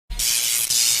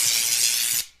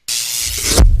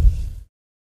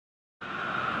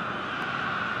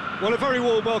Well, a very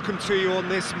warm welcome to you on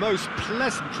this most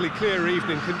pleasantly clear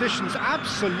evening. Conditions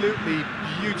absolutely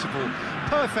beautiful,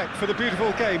 perfect for the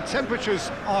beautiful game. Temperatures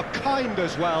are kind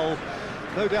as well,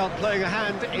 no doubt playing a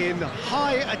hand in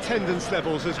high attendance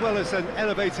levels as well as an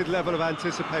elevated level of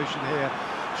anticipation here.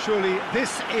 Surely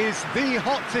this is the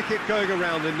hot ticket going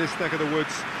around in this neck of the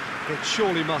woods. It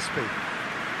surely must be.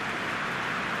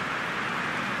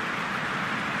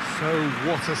 So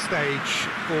what a stage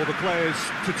for the players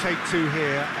to take to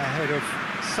here ahead of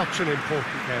such an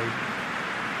important game.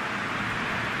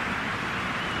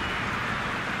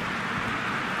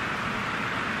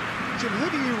 Jim, who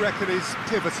do you reckon is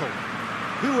pivotal?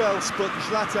 Who else but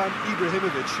Zlatan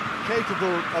Ibrahimovic,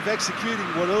 capable of executing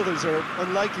what others are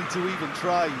unlikely to even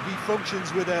try. He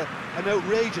functions with an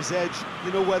outrageous edge.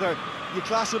 You know, whether you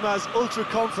class him as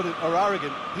ultra-confident or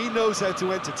arrogant, he knows how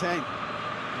to entertain.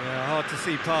 Yeah, hard to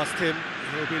see past him.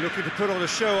 He'll be looking to put on a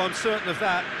show, I'm certain of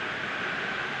that.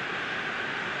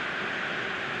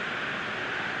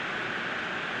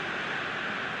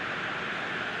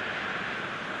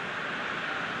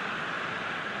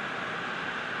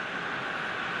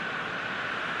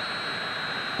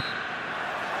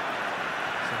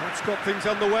 So that's got things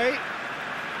underway.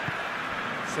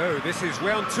 So this is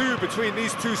round two between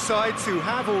these two sides who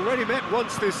have already met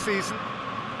once this season.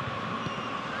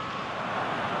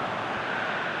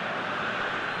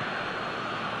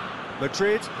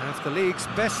 Madrid have the league's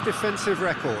best defensive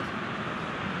record.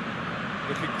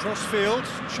 Looking cross-field,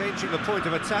 changing the point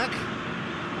of attack.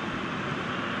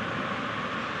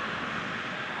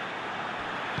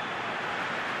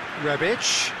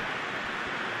 Rebic.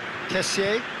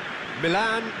 Kessié.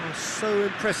 Milan are so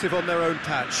impressive on their own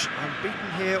patch.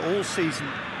 Unbeaten here all season.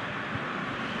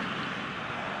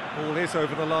 Ball is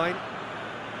over the line.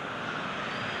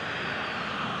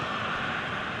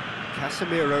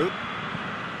 Casemiro.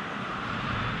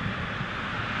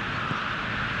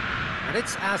 And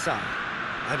it's Hazard.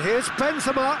 And here's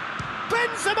Benzema.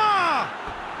 Benzema!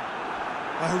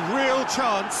 A real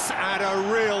chance and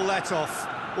a real let-off.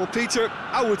 Well, Peter,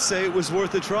 I would say it was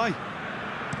worth a try.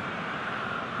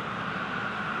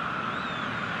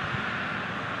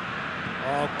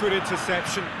 Oh, good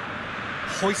interception.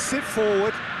 Hoists it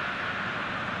forward.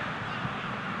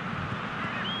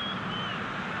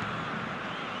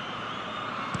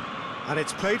 And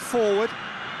it's played forward.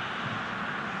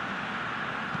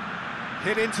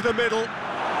 Hit into the middle,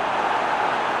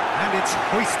 and it's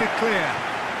hoisted clear.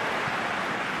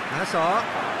 Hazard,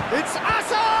 it's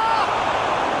Hazard!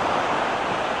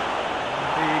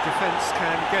 The defence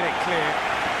can get it clear.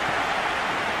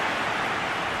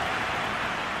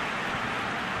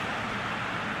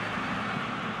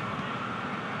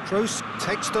 Kroos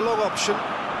takes the long option.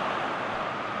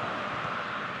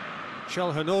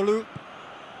 Çalhanoğlu.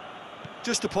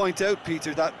 Just to point out,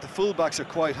 Peter, that the fullbacks are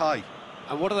quite high.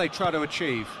 And what do they try to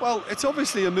achieve? Well, it's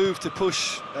obviously a move to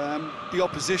push the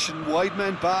opposition wide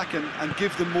men back and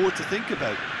give them more to think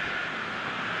about.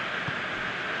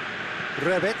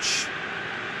 Rebic.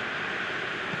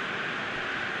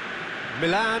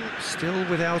 Milan still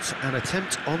without an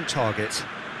attempt on target.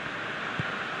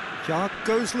 Jark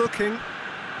goes looking.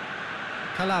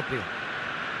 Calabria.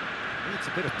 Needs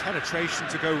a bit of penetration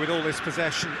to go with all this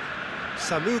possession.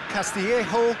 Samu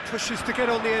Castillejo pushes to get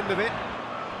on the end of it.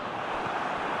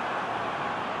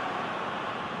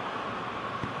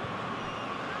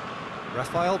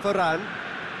 Rafael Varane,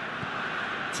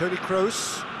 Toni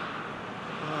Kroos.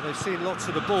 Oh, they've seen lots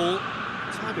of the ball.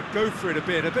 Time to go for it a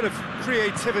bit of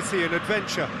creativity and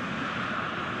adventure.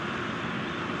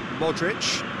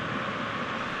 Modric.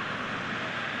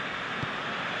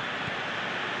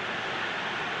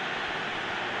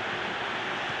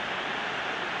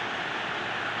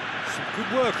 Some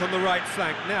good work on the right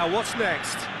flank. Now, what's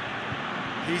next?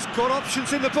 He's got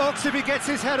options in the box if he gets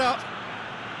his head up.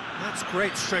 That's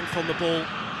great strength on the ball.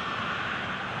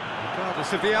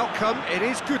 Regardless of the outcome, it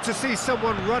is good to see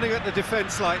someone running at the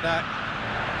defence like that.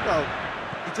 Well,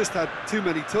 he just had too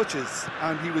many touches,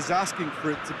 and he was asking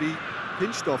for it to be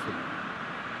pinched off him.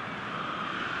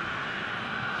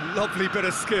 A lovely bit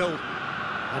of skill.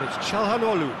 And it's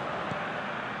Çalhanoğlu.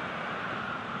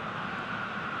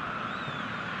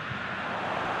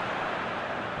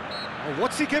 Oh,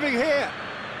 what's he giving here?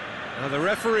 Now the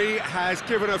referee has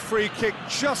given a free kick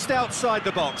just outside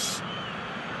the box.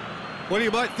 Well, you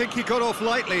might think he got off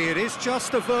lightly. It is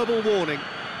just a verbal warning.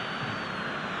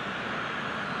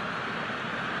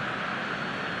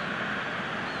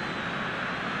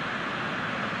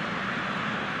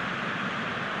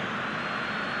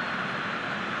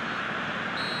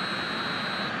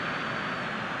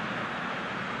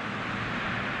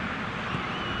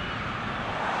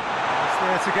 It's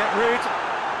there to get rid.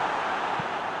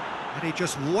 And he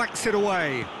just whacks it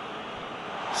away.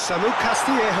 Samu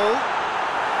Castillejo.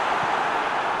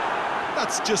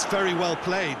 That's just very well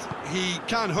played. He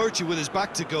can't hurt you with his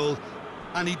back to goal,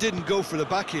 and he didn't go for the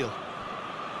back heel.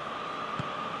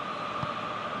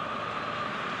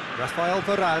 Rafael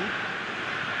Varane.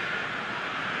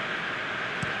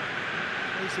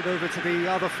 Plays it over to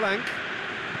the other flank.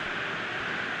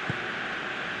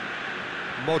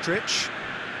 Modric.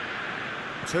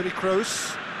 Toni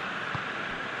Kroos.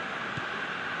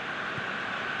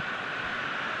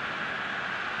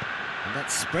 And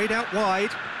that's sprayed out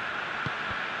wide.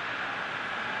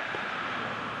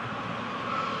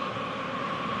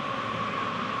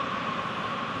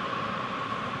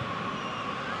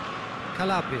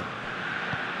 Calabria.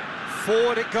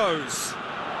 Forward it goes.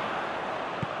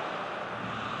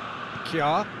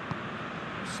 Kjaer.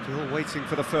 Still waiting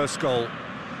for the first goal.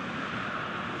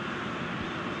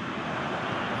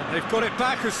 And they've got it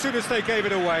back as soon as they gave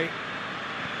it away.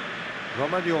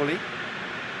 Romagnoli.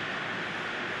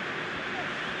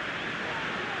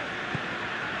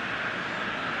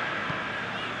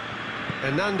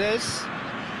 Hernandez.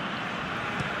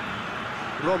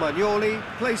 Romagnoli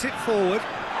plays it forward.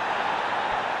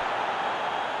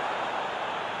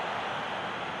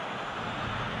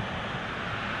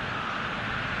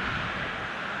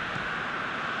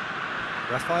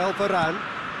 Rafael Varane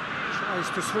tries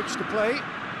to switch the play,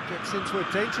 gets into a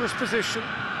dangerous position.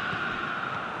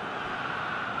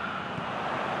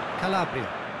 Calabria.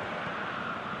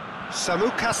 Samu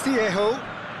Castillejo.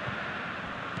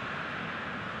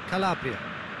 Calabria.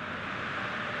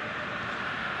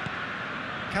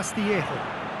 Castillejo.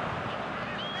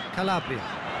 Calabria.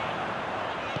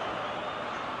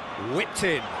 Whipped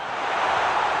in.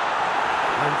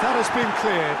 And that has been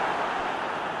cleared.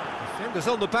 Defenders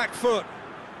on the back foot.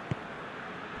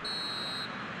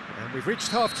 And we've reached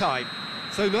half-time.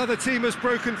 So neither team has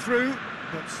broken through,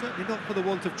 but certainly not for the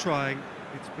want of trying.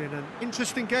 It's been an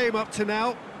interesting game up to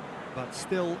now, but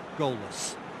still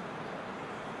goalless.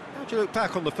 How do you look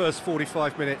back on the first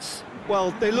 45 minutes?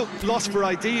 Well, they looked lost for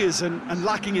ideas and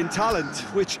lacking in talent,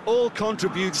 which all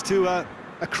contributes to a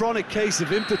chronic case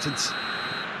of impotence.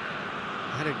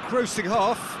 An engrossing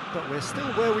half, but we're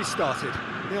still where we started,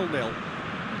 0-0.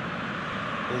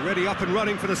 Already up and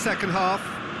running for the second half.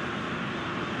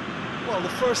 Well, the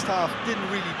first half didn't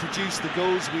really produce the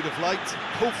goals we'd have liked.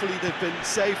 Hopefully they've been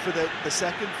saved for the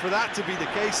second. For that to be the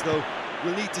case, though,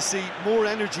 we'll need to see more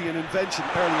energy and invention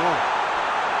early on.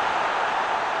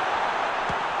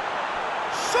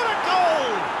 Shot a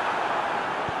goal!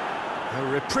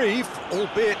 A reprieve,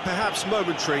 albeit perhaps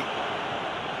momentary.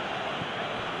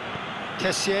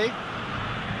 Kessié.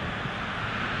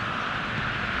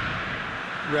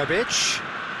 Rebic.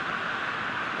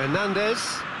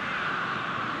 Hernandez.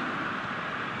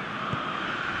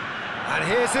 And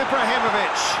here's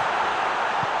Ibrahimovic.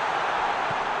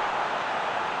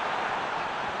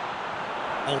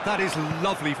 Oh, that is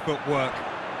lovely footwork.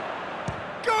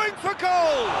 Going for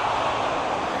goal!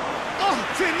 Oh,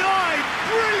 denied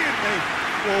brilliantly!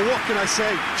 Well, what can I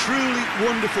say? Truly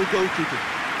wonderful goalkeeping.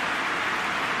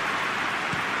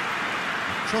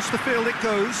 Across the field it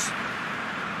goes.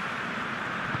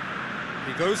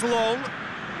 He goes long.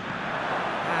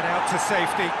 And out to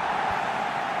safety.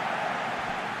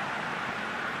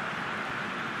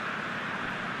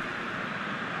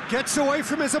 Gets away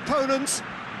from his opponent.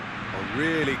 A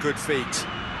really good feat.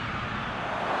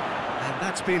 And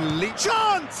that's been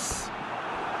chance!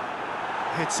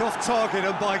 It's off target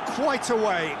and by quite a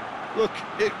way. Look,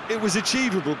 it was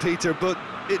achievable, Peter, but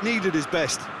it needed his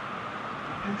best.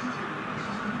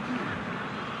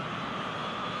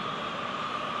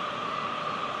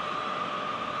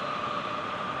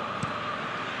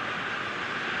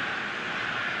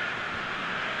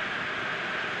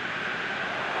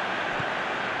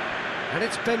 And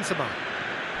it's Benzema.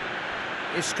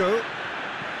 Isco.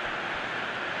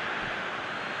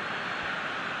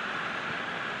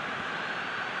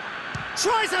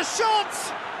 Tries a shot!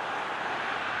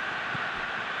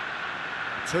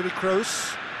 Toni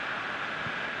Kroos.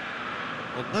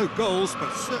 Well, no goals,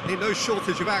 but certainly no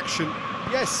shortage of action.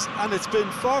 Yes, and it's been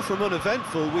far from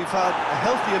uneventful. We've had a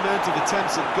healthy amount of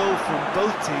attempts at goal from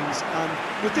both teams,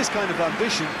 and with this kind of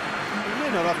ambition, we may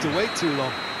not have to wait too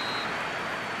long.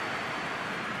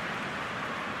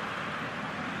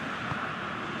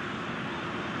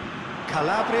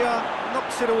 Calabria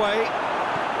knocks it away.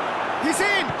 He's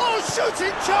in! Oh,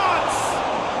 shooting chance!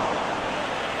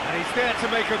 And he's there to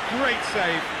make a great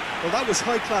save. Well, that was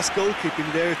high-class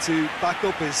goalkeeping there to back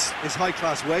up his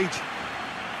high-class wage.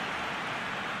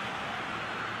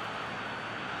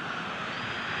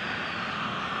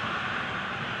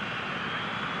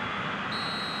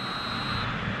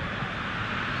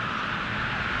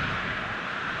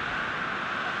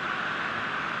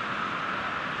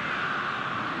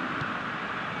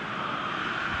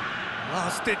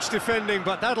 Last-ditch defending,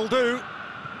 but that'll do.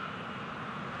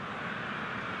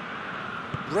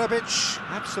 Rebic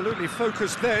absolutely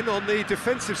focused then on the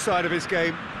defensive side of his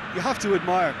game. You have to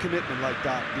admire commitment like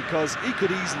that, because he could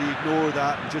easily ignore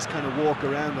that and just kind of walk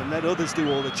around and let others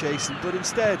do all the chasing, but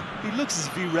instead he looks as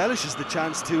if he relishes the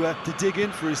chance to dig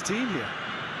in for his team here.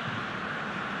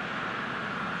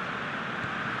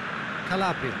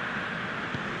 Calabria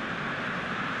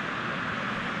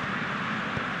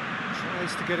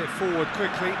tries to get it forward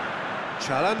quickly.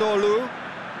 Çalhanoğlu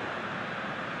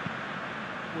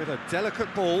with a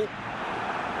delicate ball.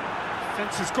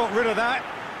 Defence has got rid of that.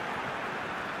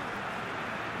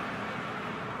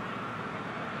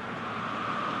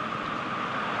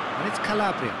 And it's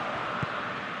Calabria.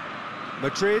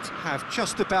 Madrid have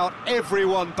just about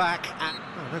everyone back, and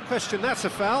no question that's a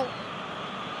foul.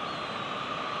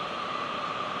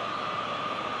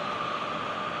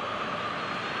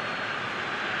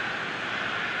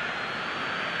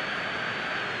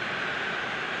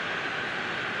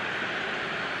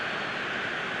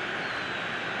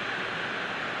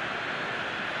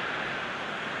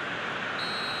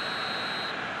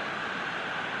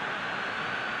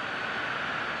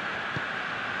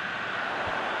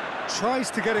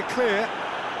 Tries to get it clear,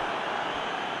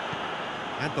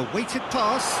 and the weighted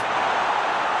pass.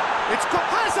 It's got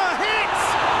has a hit.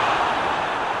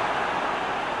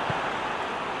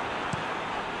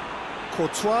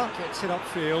 Courtois gets it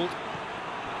upfield,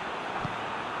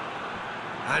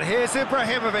 and here's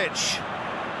Ibrahimovic.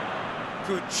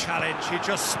 Good challenge. He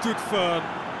just stood firm.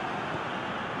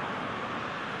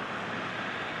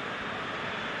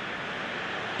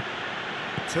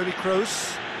 Toni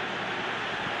Kroos.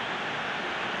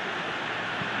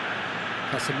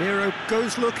 Casemiro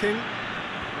goes looking.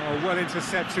 Oh, well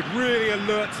intercepted, really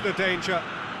alert to the danger.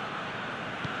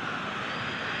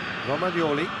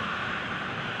 Romagnoli.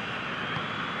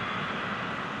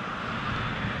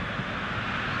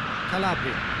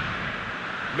 Calabria.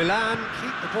 Milan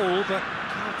keep the ball, but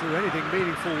can't do anything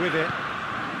meaningful with it.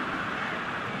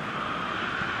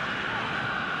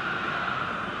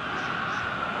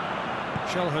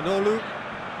 Çalhanoğlu.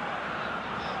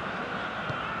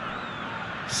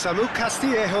 Samu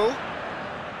Castillejo.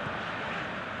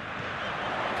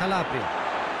 Calabria.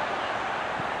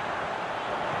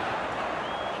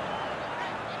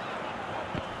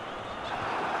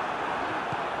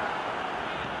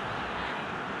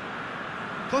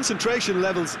 Concentration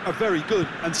levels are very good,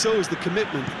 and so is the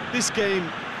commitment. This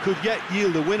game could yet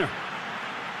yield a winner.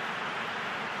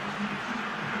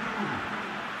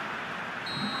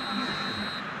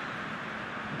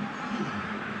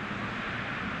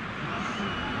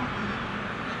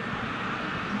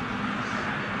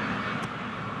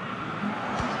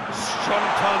 Strong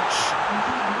punch.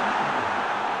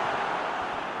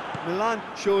 Milan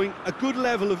showing a good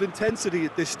level of intensity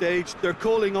at this stage. They're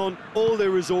calling on all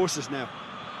their resources now.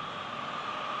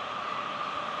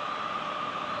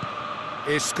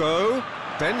 Isco,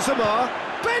 Benzema,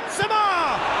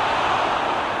 Benzema!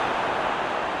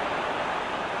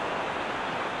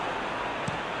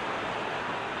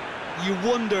 You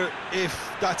wonder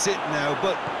if that's it now,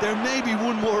 but there may be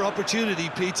one more opportunity,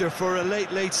 Peter, for a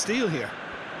late steal here.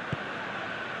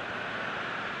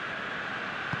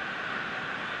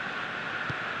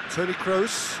 Toni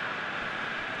Kroos.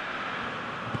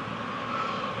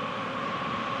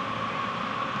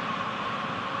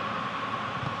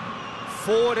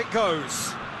 Forward it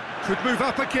goes. Could move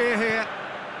up a gear here.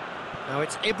 Now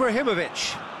it's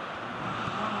Ibrahimovic.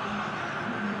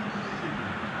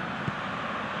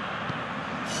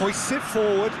 Hoists it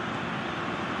forward.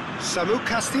 Samu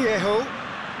Castillejo.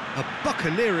 A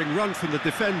buccaneering run from the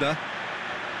defender.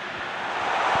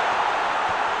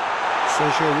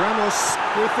 Sergio Ramos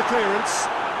with the clearance.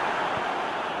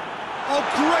 Oh,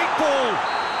 great ball!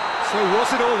 So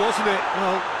was it or wasn't it?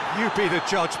 Well, you be the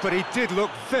judge, but he did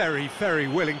look very, very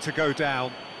willing to go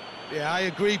down. Yeah, I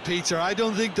agree, Peter. I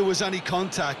don't think there was any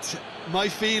contact. My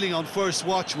feeling on first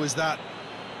watch was that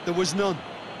there was none.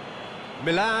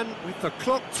 Milan, with the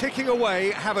clock ticking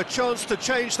away, have a chance to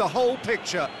change the whole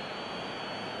picture.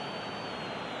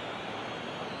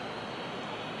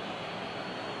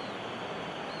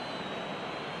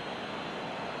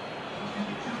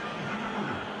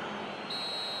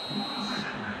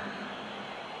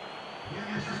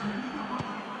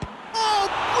 Oh,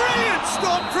 brilliant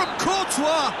stop from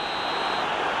Courtois!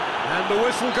 And the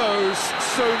whistle goes,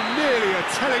 so nearly a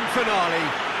telling finale,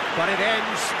 but it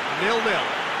ends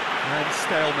 0-0. And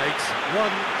stalemate.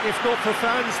 One, if not for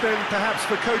fans, then perhaps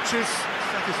for coaches,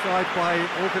 satisfied by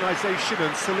organisation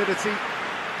and solidity.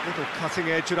 Little cutting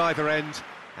edge at either end,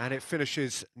 and it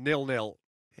finishes 0-0.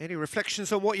 Any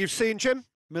reflections on what you've seen, Jim?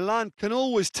 Milan can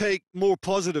always take more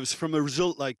positives from a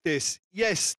result like this.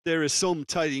 Yes, there is some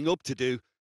tidying up to do,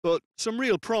 but some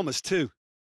real promise too.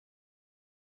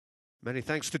 Many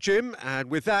thanks to Jim, and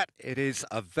with that, it is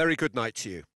a very good night to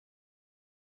you.